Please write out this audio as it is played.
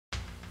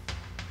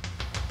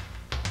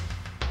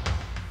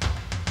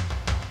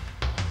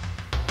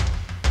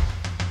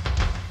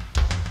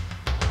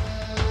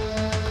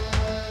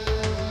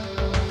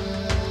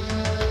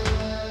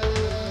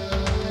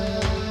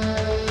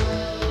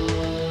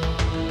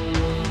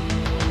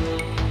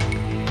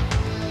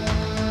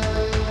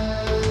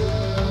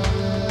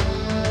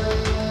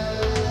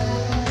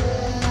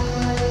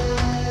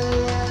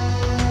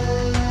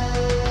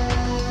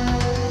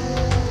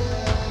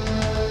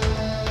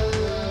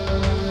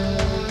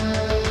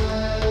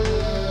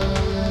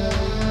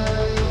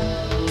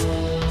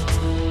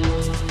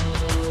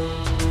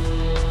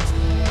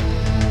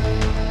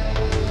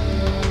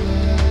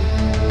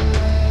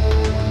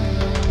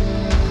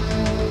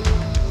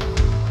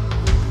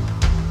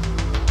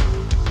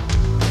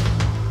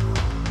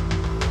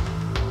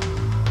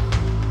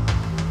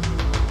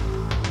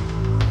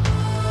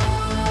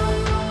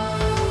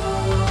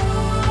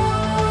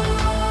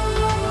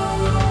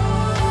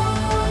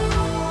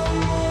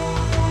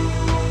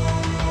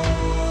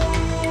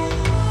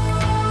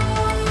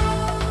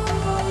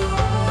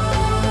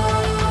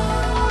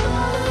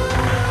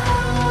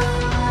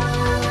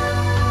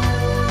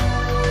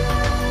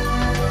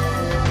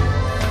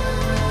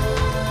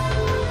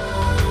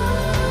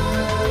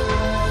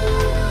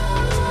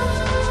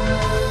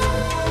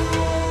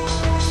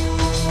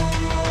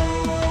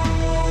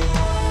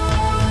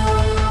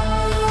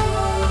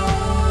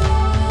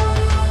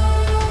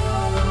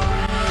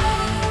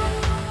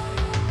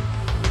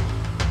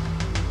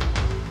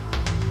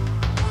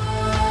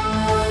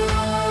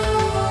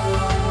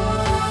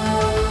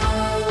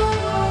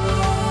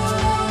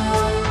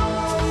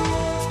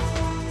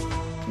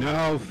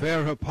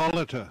fair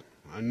Hippolyta,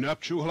 our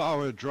nuptial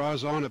hour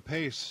draws on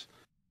apace.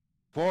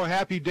 4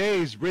 happy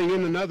days bring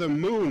in another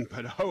moon,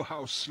 but oh,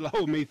 how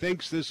slow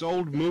methinks this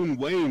old moon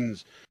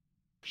wanes.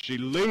 She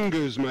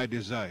lingers my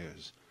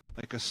desires,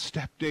 like a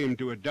stepdame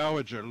to a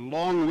dowager,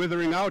 long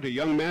withering out a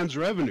young man's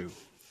revenue.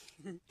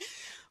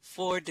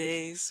 4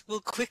 days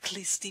will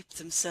quickly steep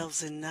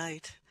themselves in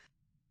night.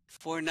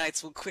 4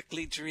 nights will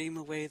quickly dream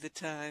away the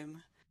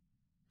time.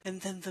 And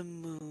then the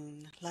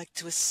moon, like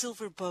to a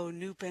silver bow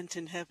new bent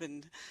in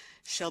heaven,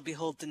 shall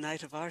behold the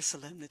night of our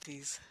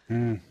solemnities.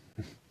 Go,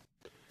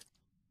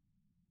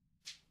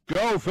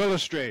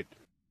 Philostrate.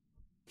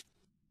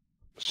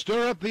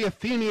 Stir up the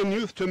Athenian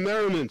youth to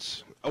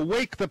merriments.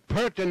 Awake the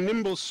pert and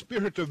nimble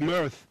spirit of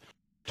mirth.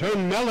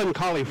 Turn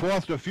melancholy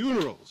forth to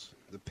funerals.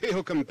 The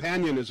pale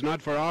companion is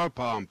not for our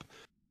pomp.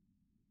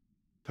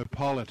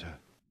 Hippolyta,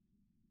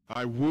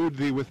 I wooed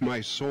thee with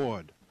my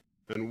sword,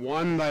 and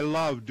won thy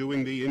love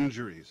doing thee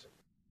injuries.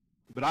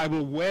 But I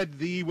will wed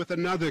thee with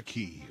another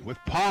key, with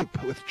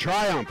pomp, with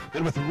triumph,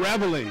 and with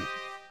revelling.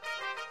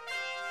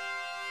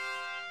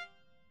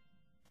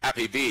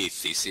 Happy be,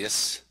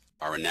 Theseus,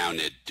 our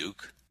renowned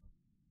Duke.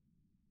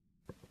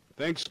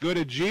 Thanks, good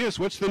Aegeus.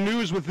 What's the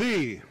news with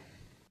thee?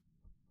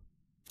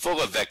 Full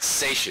of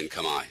vexation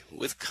come I,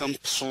 with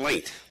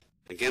complaint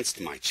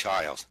against my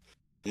child,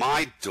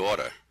 my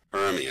daughter,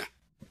 Hermia.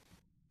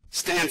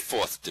 Stand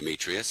forth,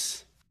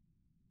 Demetrius.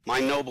 My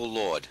noble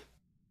lord,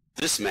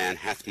 this man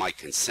hath my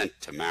consent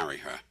to marry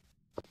her.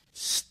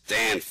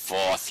 Stand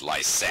forth,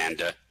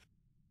 Lysander.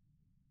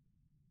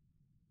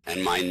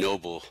 And my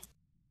noble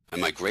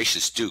and my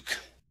gracious Duke,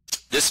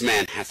 this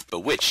man hath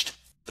bewitched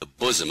the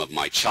bosom of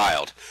my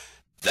child.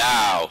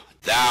 Thou,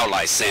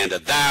 Lysander,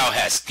 thou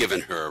hast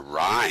given her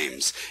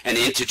rhymes, and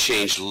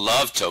interchanged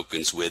love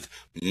tokens with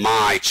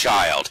my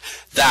child.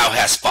 Thou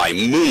hast by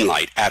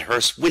moonlight at her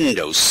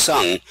window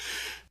sung,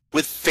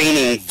 with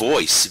feigning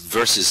voice,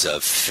 verses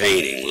of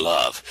feigning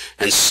love,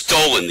 and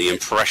stolen the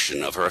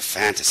impression of her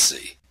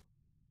fantasy.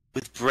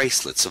 With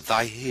bracelets of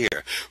thy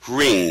hair,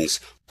 rings,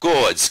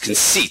 gauds,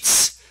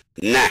 conceits,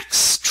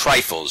 knacks,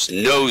 trifles,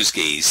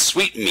 nosegays,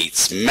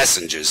 sweetmeats,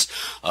 messengers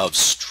of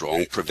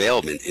strong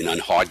prevailment in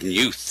unhardened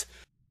youth.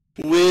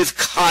 With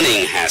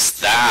cunning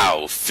hast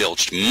thou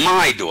filched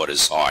my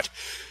daughter's heart,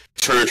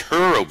 turned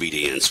her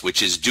obedience,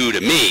 which is due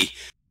to me,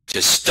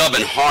 to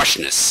stubborn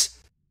harshness.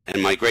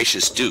 And my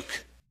gracious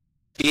Duke,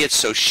 be it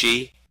so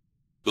she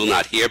will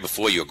not hear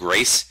before your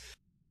grace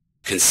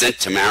consent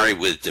to marry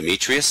with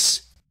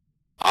Demetrius,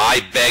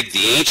 I beg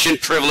the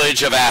ancient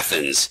privilege of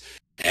Athens,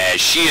 as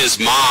she is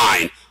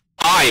mine,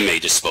 I may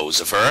dispose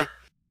of her,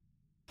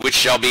 which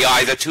shall be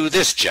either to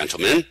this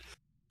gentleman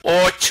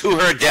or to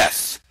her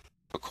death,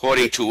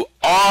 according to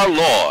our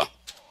law,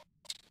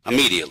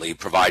 immediately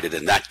provided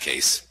in that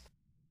case.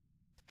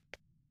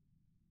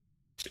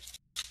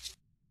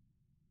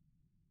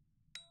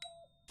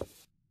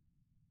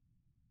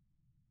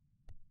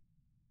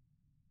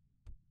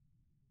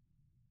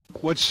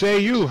 What say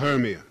you,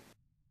 Hermia?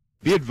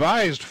 Be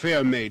advised,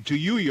 fair maid, to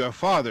you your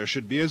father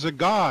should be as a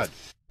god,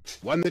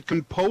 one that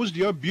composed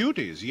your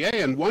beauties,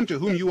 yea, and one to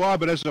whom you are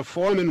but as a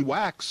form in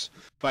wax,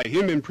 by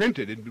him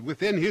imprinted and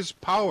within his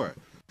power,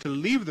 to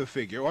leave the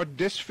figure or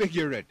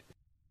disfigure it.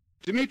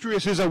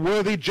 Demetrius is a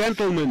worthy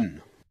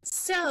gentleman.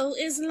 So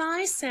is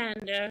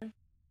Lysander.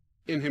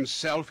 In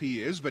himself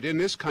he is, but in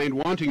this kind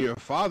wanting your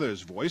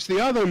father's voice, the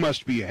other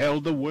must be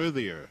held the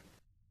worthier.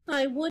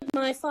 I would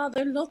my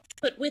father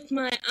looked but with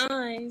my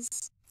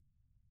eyes.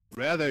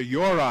 Rather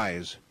your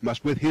eyes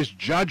must with his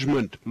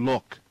judgment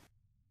look.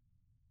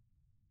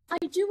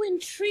 I do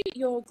entreat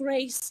your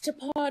grace to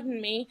pardon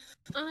me.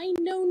 I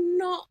know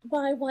not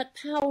by what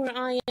power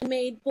I am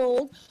made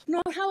bold,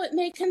 nor how it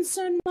may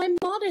concern my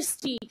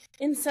modesty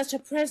in such a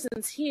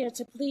presence here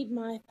to plead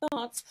my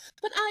thoughts.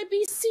 But I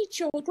beseech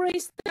your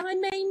grace that I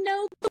may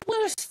know the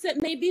worst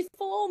that may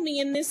befall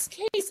me in this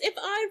case if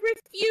I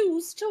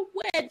refuse to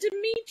wed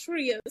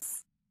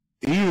Demetrius.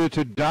 Either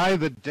to die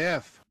the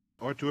death,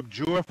 or to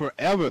abjure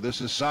forever the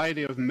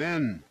society of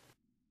men.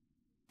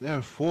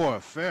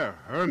 Therefore, fair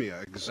Hermia,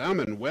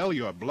 examine well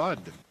your blood.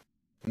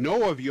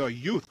 Know of your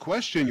youth,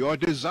 question your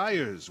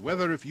desires,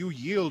 whether if you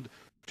yield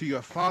to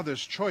your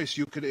father's choice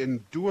you could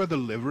endure the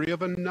livery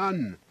of a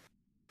nun.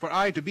 For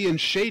I to be in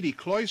shady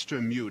cloister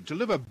mewed, to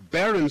live a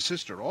barren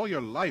sister all your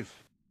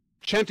life,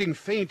 chanting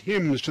faint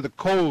hymns to the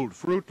cold,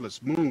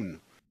 fruitless moon.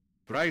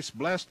 Thrice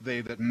blessed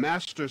they that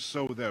master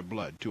so their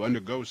blood, to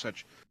undergo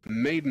such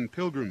maiden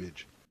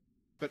pilgrimage.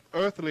 But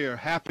earthlier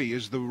happy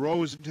is the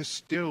rose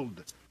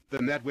distilled,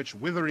 than that which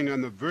withering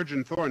on the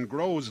virgin thorn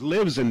grows,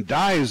 lives and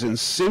dies in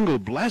single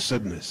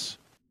blessedness.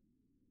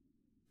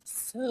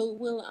 So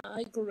will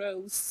I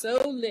grow,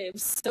 so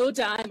live, so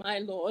die, my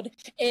lord,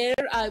 ere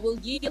I will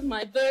yield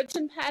my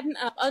virgin pattern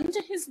up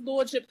unto his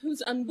lordship,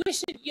 whose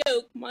unwished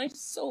yoke my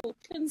soul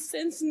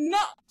consents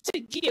not to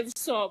give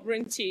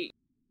sovereignty.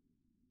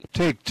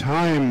 Take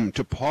time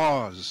to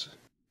pause,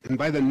 and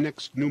by the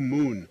next new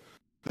moon,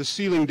 the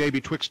sealing day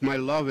betwixt my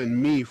love and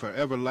me for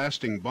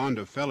everlasting bond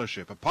of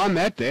fellowship, upon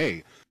that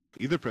day,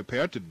 either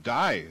prepare to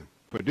die,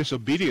 for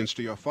disobedience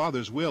to your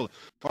father's will,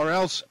 or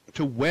else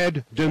to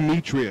wed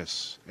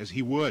Demetrius, as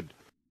he would,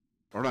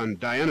 or on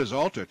Diana's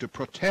altar to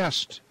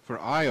protest for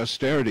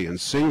austerity and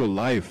single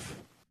life.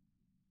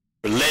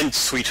 Relent,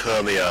 sweet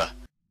Hermia,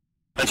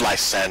 and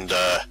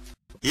Lysander,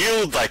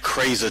 yield thy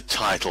crazed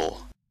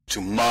title to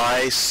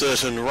my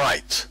certain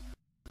right.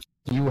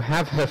 You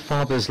have her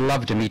father's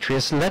love,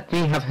 Demetrius. Let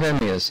me have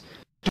Hermia's.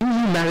 Do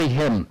you marry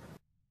him?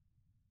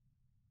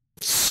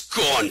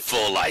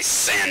 Scornful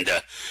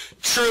Lysander,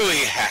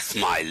 truly hath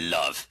my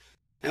love,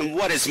 and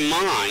what is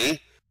mine,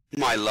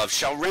 my love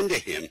shall render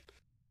him.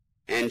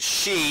 And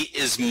she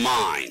is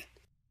mine,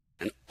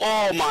 and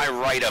all my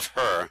right of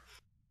her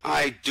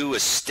I do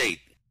estate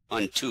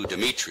unto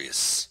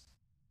Demetrius.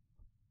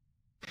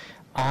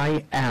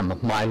 I am,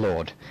 my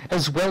lord,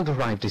 as well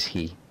derived as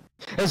he,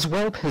 as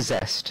well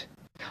possessed.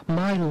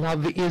 My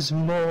love is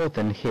more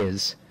than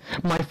his.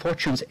 My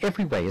fortunes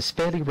every way as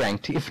fairly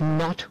ranked, if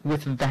not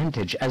with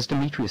vantage, as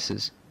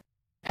Demetrius's.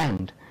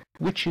 And,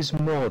 which is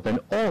more than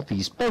all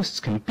these boasts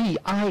can be,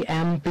 I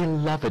am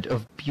beloved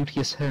of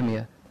beauteous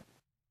Hermia.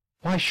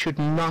 Why should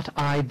not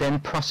I then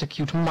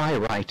prosecute my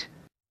right?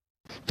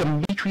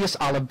 Demetrius,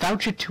 I'll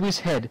avouch it to his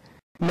head,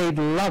 made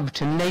love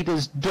to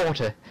Neda's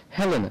daughter,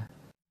 Helena,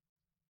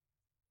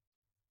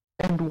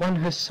 and won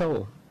her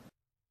soul.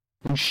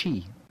 And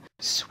she,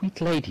 sweet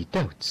lady,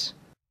 dotes,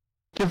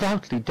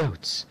 devoutly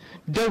dotes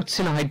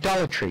in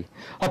idolatry,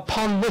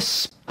 upon this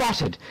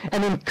spotted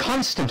and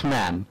inconstant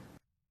man.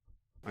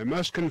 I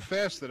must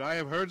confess that I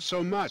have heard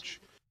so much,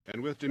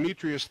 and with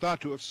Demetrius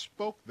thought to have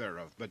spoke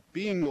thereof, but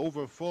being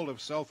overfull of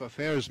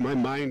self-affairs, my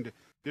mind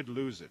did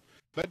lose it.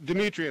 But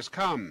Demetrius,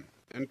 come,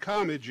 and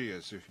come,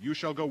 Aegeus, if you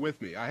shall go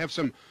with me. I have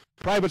some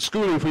private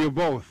schooling for you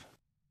both.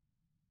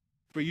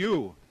 For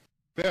you,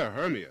 fair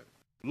Hermia,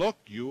 look,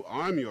 you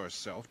arm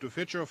yourself to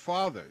fit your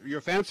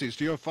fancies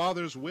to your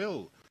father's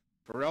will,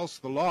 for else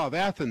the law of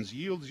Athens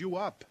yields you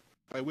up,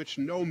 by which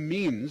no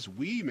means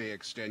we may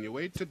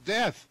extenuate to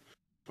death,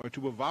 or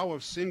to a vow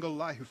of single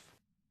life.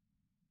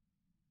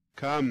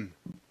 Come,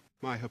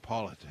 my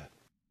Hippolyta,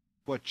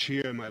 what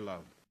cheer, my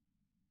love.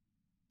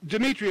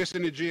 Demetrius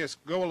and Aegeus,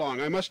 go along.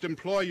 I must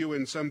employ you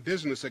in some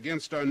business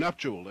against our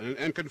nuptial,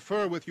 and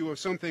confer with you of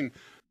something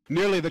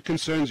nearly that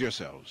concerns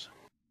yourselves.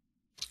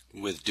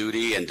 With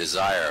duty and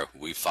desire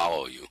we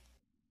follow you.